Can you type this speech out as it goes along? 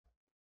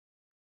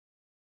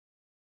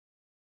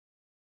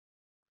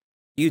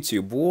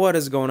YouTube, what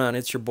is going on?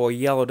 It's your boy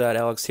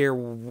Yellow.Alex here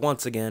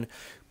once again,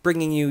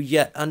 bringing you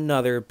yet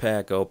another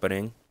pack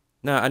opening.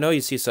 Now, I know you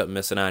see something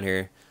missing on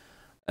here,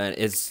 and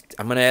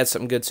I'm gonna add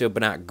something good to it,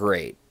 but not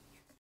great.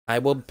 I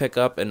will pick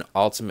up an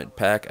ultimate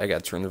pack. I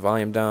gotta turn the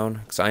volume down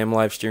because I am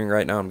live streaming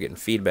right now. I'm getting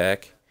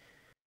feedback.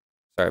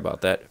 Sorry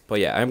about that, but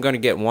yeah, I'm gonna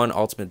get one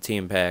ultimate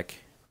team pack,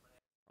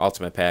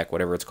 ultimate pack,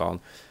 whatever it's called.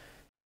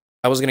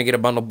 I was gonna get a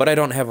bundle, but I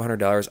don't have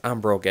 $100.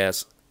 I'm broke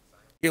ass.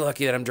 You're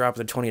lucky that I'm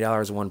dropping the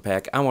 $20 in one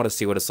pack. I want to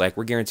see what it's like.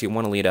 We're guaranteed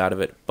one elite out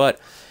of it.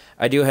 But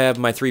I do have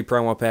my 3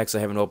 promo packs I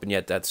haven't opened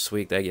yet. That's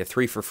sweet. I get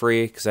 3 for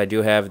free because I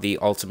do have the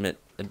Ultimate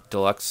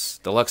Deluxe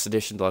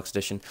Edition.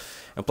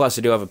 And plus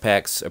I do have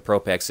a Pro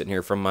Pack sitting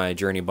here from my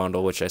Journey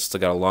bundle, which I still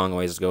got a long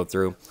ways to go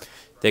through.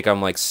 I think I'm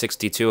like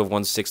 62 of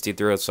 160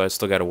 through it, so I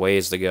still got a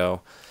ways to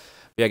go.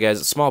 But yeah, guys,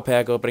 a small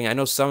pack opening. I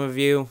know some of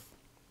you are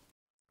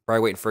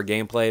probably waiting for a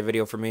gameplay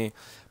video from me.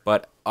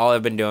 But all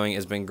I've been doing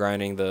is been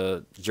grinding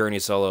the Journey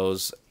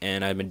solos,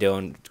 and I've been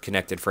doing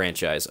Connected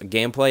Franchise.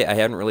 Gameplay, I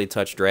haven't really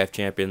touched Draft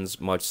Champions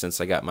much since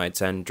I got my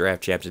 10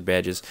 Draft Champions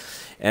badges.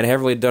 And I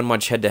haven't really done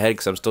much head-to-head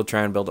because I'm still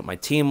trying to build up my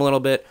team a little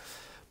bit.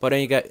 But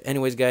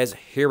anyways, guys,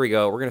 here we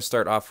go. We're going to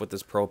start off with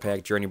this Pro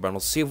Pack Journey bundle.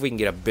 See if we can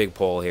get a big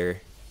pull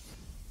here.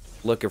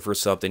 Looking for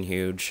something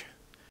huge.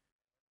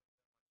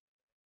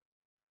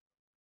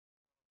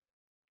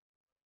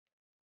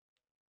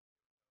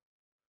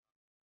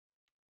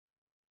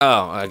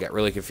 Oh, I got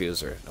really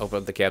confused there. Open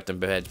up the Captain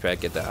Badge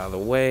pack, get that out of the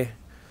way.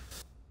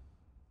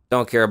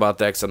 Don't care about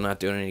that because I'm not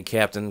doing any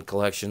Captain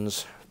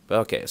collections.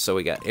 Okay, so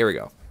here we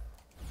go.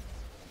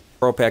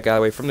 Pro pack out of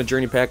the way from the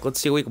Journey pack. Let's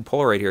see what we can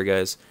pull right here,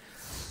 guys.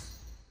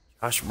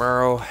 Josh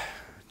Morrow,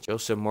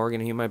 Joseph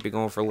Morgan, he might be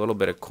going for a little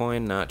bit of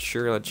coin. Not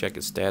sure. Let's check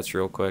his stats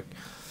real quick.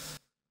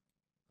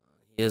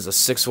 He is a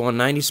 6'1",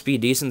 90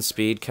 speed, decent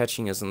speed.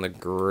 Catching isn't the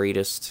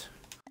greatest.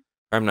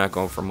 I'm not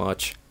going for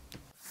much.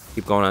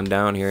 Keep going on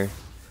down here.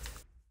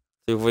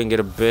 See if we can get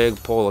a big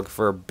pull. Look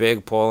for a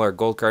big pull. Our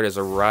gold card is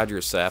a Roger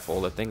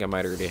Saffold. I think I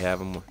might already have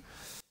him.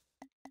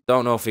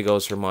 Don't know if he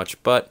goes for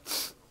much,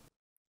 but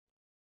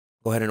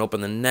go ahead and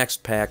open the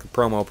next pack,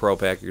 promo Pro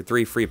Pack. Your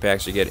 3 free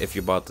packs you get if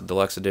you bought the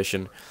Deluxe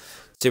Edition.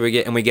 See what we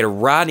get, and we get a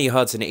Rodney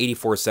Hudson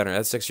 84 center.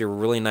 That's actually a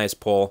really nice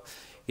pull.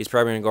 He's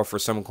probably gonna go for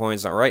some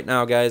coins. Now, right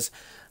now, guys,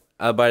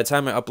 by the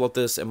time I upload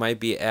this, it might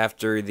be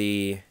after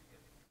the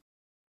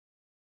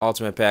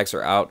Ultimate packs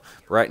are out.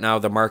 Right now,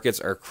 the markets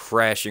are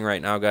crashing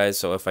right now, guys.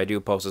 So if I do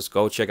post this,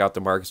 go check out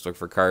the markets, look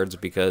for cards,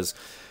 because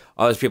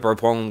all these people are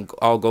pulling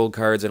all gold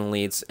cards and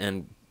elites,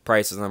 and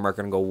prices in the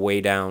market are going to go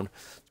way down.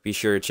 Be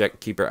sure to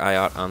keep your eye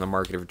out on the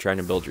market if you're trying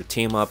to build your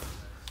team up.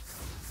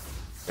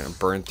 Gonna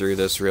burn through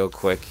this real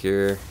quick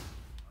here.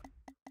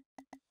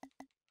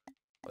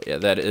 But yeah,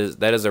 that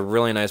is a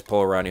really nice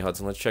pull, Rodney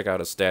Hudson. Let's check out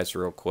his stats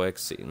real quick.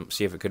 See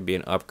if it could be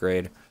an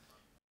upgrade.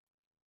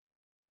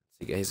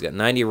 He's got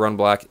 90 run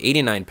block,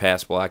 89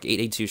 pass block,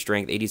 82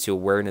 strength, 82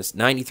 awareness,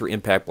 93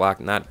 impact block,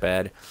 not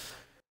bad.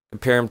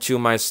 Compare him to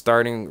my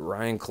starting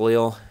Ryan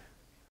Khalil.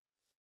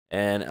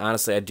 And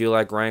honestly, I do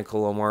like Ryan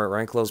Khalil more.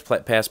 Ryan Khalil's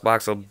pass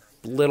block's a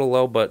little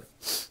low, but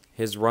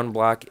his run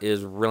block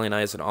is really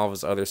nice, and all of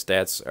his other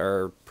stats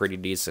are pretty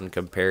decent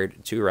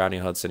compared to Rodney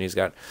Hudson. He's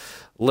got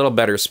a little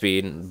better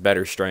speed and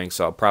better strength,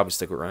 so I'll probably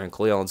stick with Ryan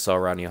Khalil and sell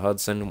Rodney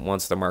Hudson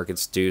once the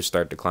markets do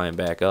start to climb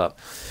back up.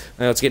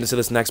 Now let's get into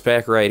this next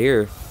pack right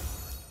here.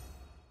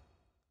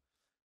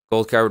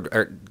 Gold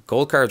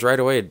cards right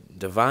away.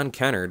 Devon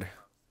Kennard.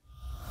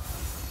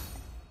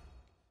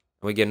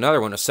 We get another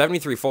one. A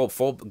 73 gold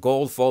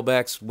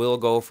fullbacks will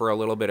go for a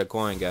little bit of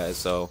coin, guys.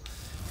 So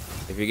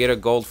if you get a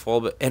gold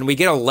fullback, and we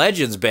get a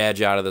Legends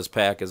badge out of this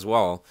pack as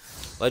well.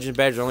 Legend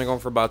badge is only going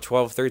for about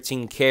 12,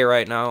 13K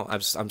right now.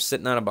 I'm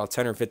sitting on about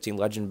 10 or 15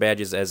 Legend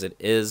badges as it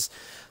is.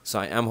 So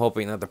I am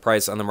hoping that the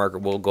price on the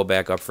market will go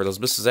back up for those.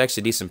 This is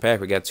actually a decent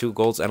pack. We got 2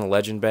 golds and a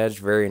Legend badge.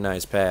 Very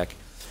nice pack.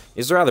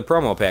 These are all the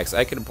promo packs.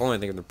 I could only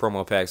think of the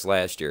promo packs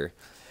last year.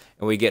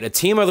 And we get a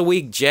Team of the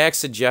Week,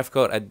 Jackson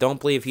Jeffcoat. I don't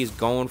believe he's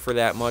going for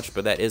that much,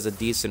 but that is a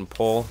decent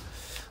pull.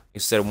 Like I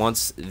said,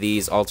 once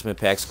these Ultimate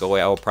packs go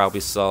away, I will probably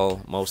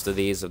sell most of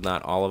these, if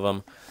not all of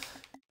them.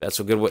 That's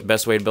a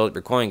best way to build up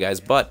your coin, guys.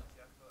 But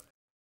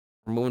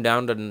we're moving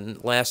down to the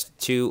last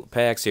 2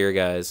 packs here,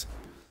 guys.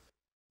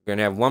 We're going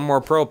to have one more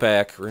Pro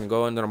Pack. We're going to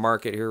go into the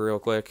market here real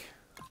quick.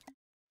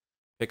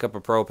 Pick up a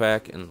Pro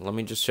Pack, and let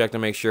me just check to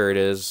make sure it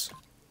is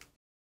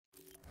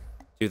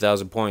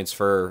 2,000 points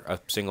for a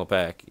single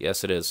pack.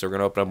 Yes, it is. So we're going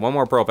to open up one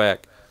more Pro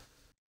Pack.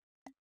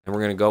 And we're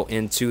going to go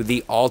into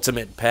the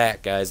Ultimate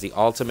pack, guys. The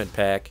Ultimate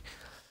pack.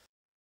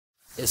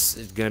 This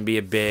is going to be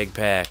a big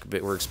pack.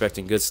 But we're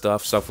expecting good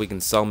stuff we can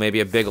sell. Maybe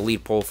a big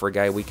elite pull for a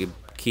guy we could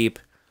keep.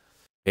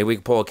 Maybe we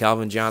could pull a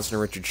Calvin Johnson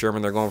or Richard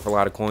Sherman. They're going for a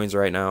lot of coins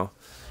right now.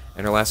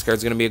 And our last card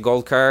is going to be a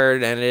gold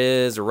card. And it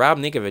is Rob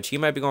Ninkovich. He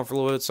might be going for a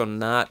little bit. So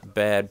not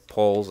bad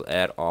pulls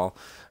at all.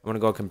 I'm going to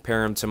go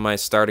compare him to my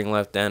starting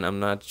left end. I'm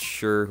not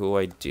sure who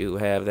I do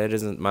have. That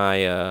isn't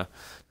my,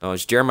 no,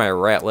 it's Jeremiah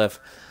Ratliff.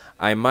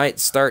 I might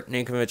start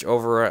Ninkovich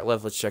over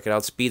Ratliff. Let's check it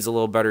out. Speed's a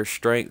little better.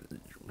 Strength,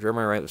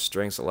 Jeremiah Wright with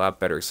strengths a lot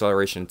better.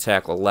 Acceleration,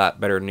 tackle a lot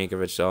better than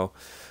Nikovic though.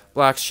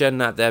 Block shed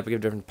not that big of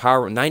a difference.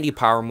 Power 90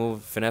 power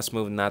move, finesse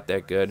move not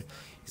that good.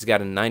 He's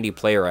got a 90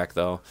 play rack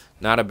though.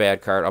 Not a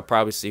bad card. I'll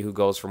probably see who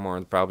goes for more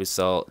and probably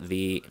sell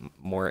the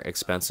more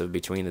expensive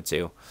between the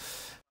two.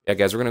 Yeah,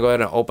 guys, we're gonna go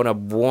ahead and open up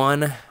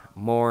one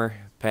more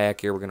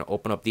pack here. We're gonna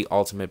open up the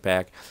ultimate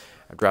pack.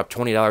 I dropped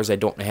 $20 I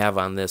don't have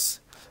on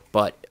this,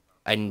 but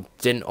I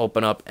didn't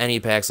open up any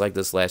packs like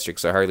this last year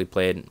because I hardly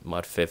played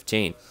MUT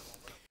 15.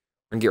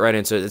 We're gonna get right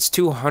into it. It's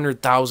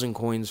 200,000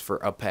 coins for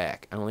a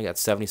pack. I only got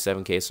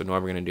 77k, so no,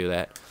 we're gonna do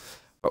that.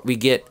 But we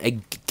get a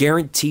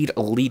guaranteed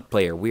elite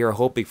player. We are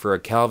hoping for a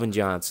Calvin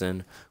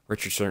Johnson,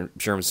 Richard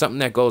Sherman, something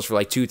that goes for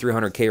like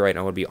 200-300k right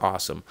now would be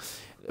awesome.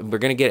 We're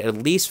gonna get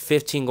at least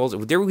 15 goals.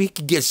 There we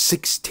could get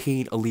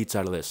 16 elites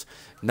out of this.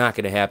 Not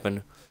gonna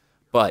happen,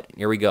 but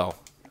here we go.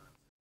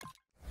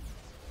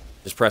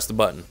 Just press the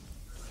button.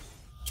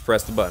 Just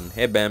press the button.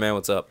 Hey, Batman,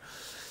 what's up?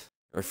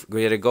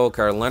 We had a gold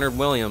card. Leonard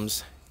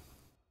Williams.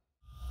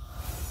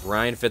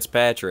 Ryan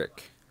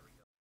Fitzpatrick.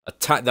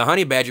 The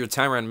Honey Badger with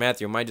Tyrann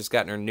Mathieu might just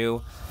gotten her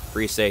new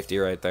free safety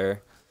right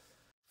there.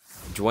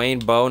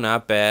 Dwayne Bowe,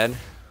 not bad.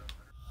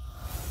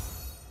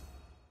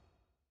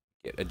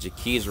 Get a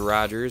Jaquez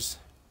Rogers.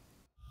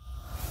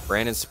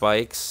 Brandon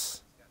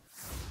Spikes.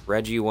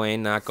 Reggie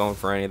Wayne, not going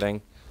for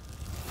anything.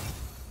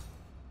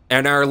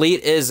 And our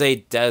elite is a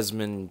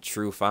Desmond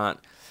Trufant.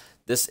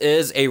 This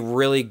is a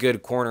really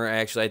good corner,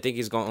 actually. I think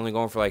he's only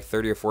going for like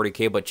 30 or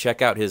 40k, but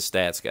check out his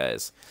stats,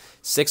 guys.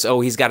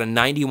 6'0", he's got a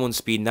 91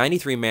 speed,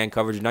 93 man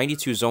coverage,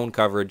 92 zone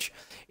coverage,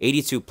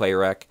 82 play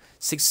rec,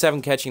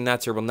 6'7" catching, not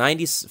terrible,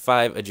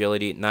 95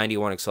 agility,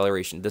 91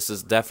 acceleration. This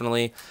is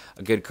definitely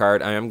a good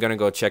card. I am going to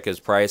go check his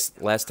price.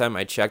 Last time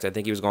I checked, I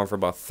think he was going for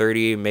about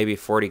 30, maybe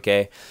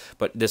 40k,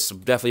 but this will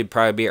definitely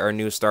probably be our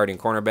new starting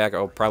cornerback.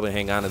 I'll probably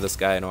hang on to this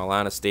guy in all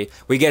honesty.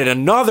 We get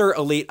another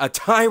elite, a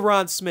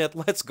Tyron Smith.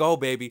 Let's go,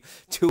 baby.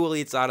 2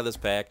 elites out of this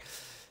pack.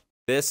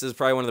 This is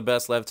probably one of the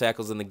best left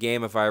tackles in the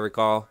game, if I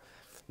recall.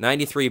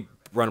 93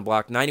 run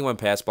block, 91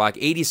 pass block,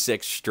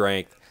 86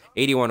 strength,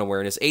 81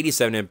 awareness,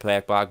 87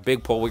 impact block,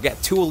 big pull. We got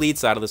 2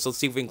 elites out of this. Let's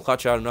see if we can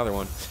clutch out another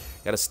one.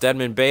 Got a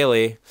Stedman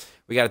Bailey.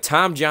 We got a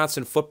Tom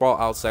Johnson football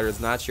outsider.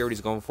 Not sure what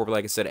he's going for, but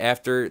like I said,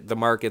 after the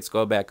markets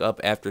go back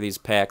up, after these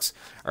packs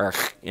are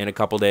in a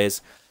couple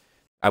days,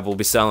 I will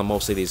be selling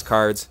mostly these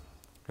cards.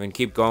 We're going to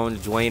keep going.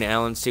 Dwayne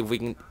Allen, see if we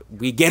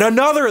get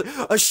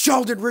a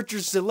Sheldon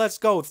Richardson. Let's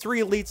go. 3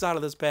 elites out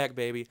of this pack,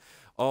 baby.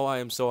 Oh, I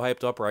am so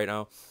hyped up right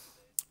now.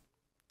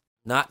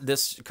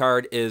 This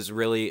card is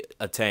really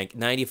a tank.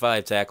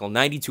 95 tackle,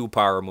 92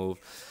 power move,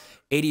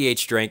 88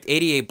 strength,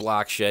 88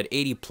 block shed,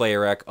 80 play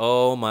rec.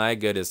 Oh my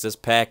goodness, this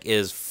pack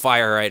is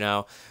fire right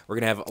now. We're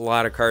gonna have a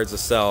lot of cards to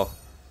sell.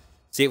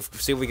 See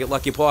if we get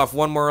lucky, pull off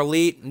one more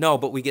elite. No,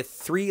 but we get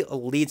 3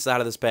 elites out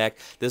of this pack.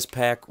 This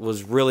pack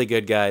was really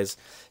good, guys.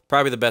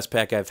 Probably the best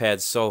pack I've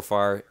had so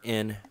far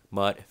in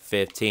MUT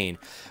 15.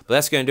 But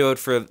that's going to do it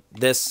for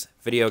this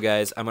video,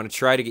 guys. I'm going to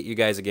try to get you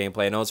guys a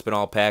gameplay. I know it's been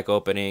all pack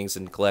openings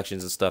and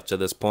collections and stuff to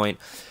this point,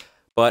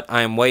 but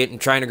I'm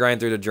trying to grind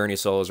through the journey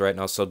solos right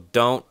now, so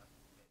don't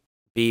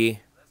be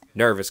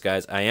nervous,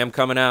 guys. I am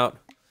coming out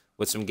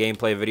with some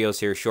gameplay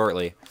videos here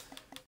shortly.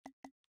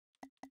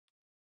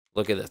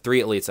 Look at the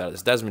 3 elites out of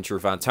this. Desmond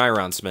Trufant,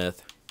 Tyron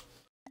Smith,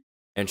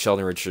 and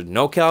Sheldon Richard.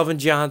 No Calvin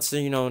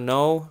Johnson,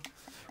 no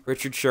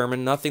Richard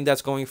Sherman, nothing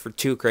that's going for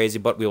too crazy,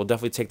 but we will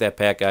definitely take that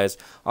pack, guys.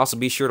 Also,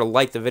 be sure to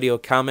like the video,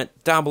 comment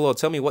down below.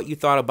 Tell me what you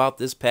thought about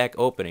this pack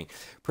opening.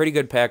 Pretty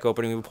good pack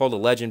opening. We pulled a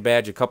legend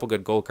badge, a couple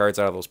good gold cards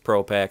out of those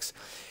pro packs.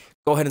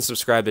 Go ahead and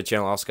subscribe to the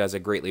channel. Also, guys, I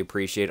greatly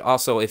appreciate it.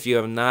 Also, if you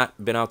have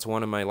not been out to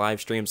one of my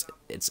live streams,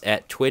 it's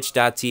at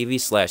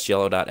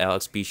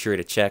twitch.tv/yellow.alex. Be sure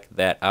to check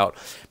that out.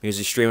 I'm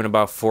usually streaming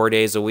about 4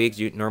 days a week.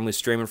 You're normally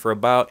streaming for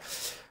about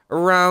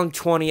around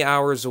 20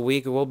 hours a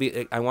week. It will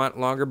be. I want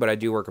longer, but I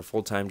do work a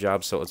full-time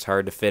job, so it's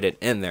hard to fit it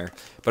in there.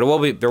 But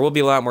there will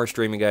be a lot more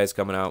streaming, guys,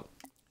 coming out,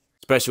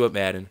 especially with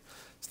Madden.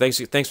 So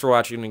thanks for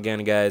watching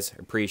again, guys.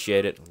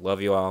 Appreciate it.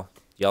 Love you all.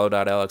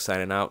 Yellow.alex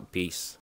signing out. Peace.